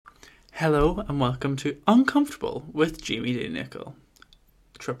Hello and welcome to Uncomfortable with Jamie D. Nicol.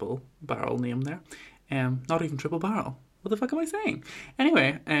 Triple barrel name there. Not even triple barrel. What the fuck am I saying?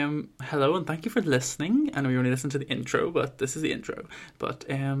 Anyway, hello and thank you for listening. I know you only listened to the intro, but this is the intro. But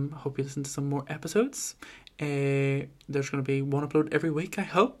hope you listen to some more episodes. There's going to be one upload every week, I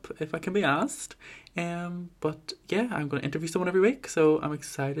hope, if I can be asked. But yeah, I'm going to interview someone every week, so I'm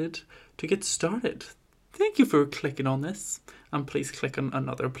excited to get started. Thank you for clicking on this, and please click on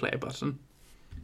another play button.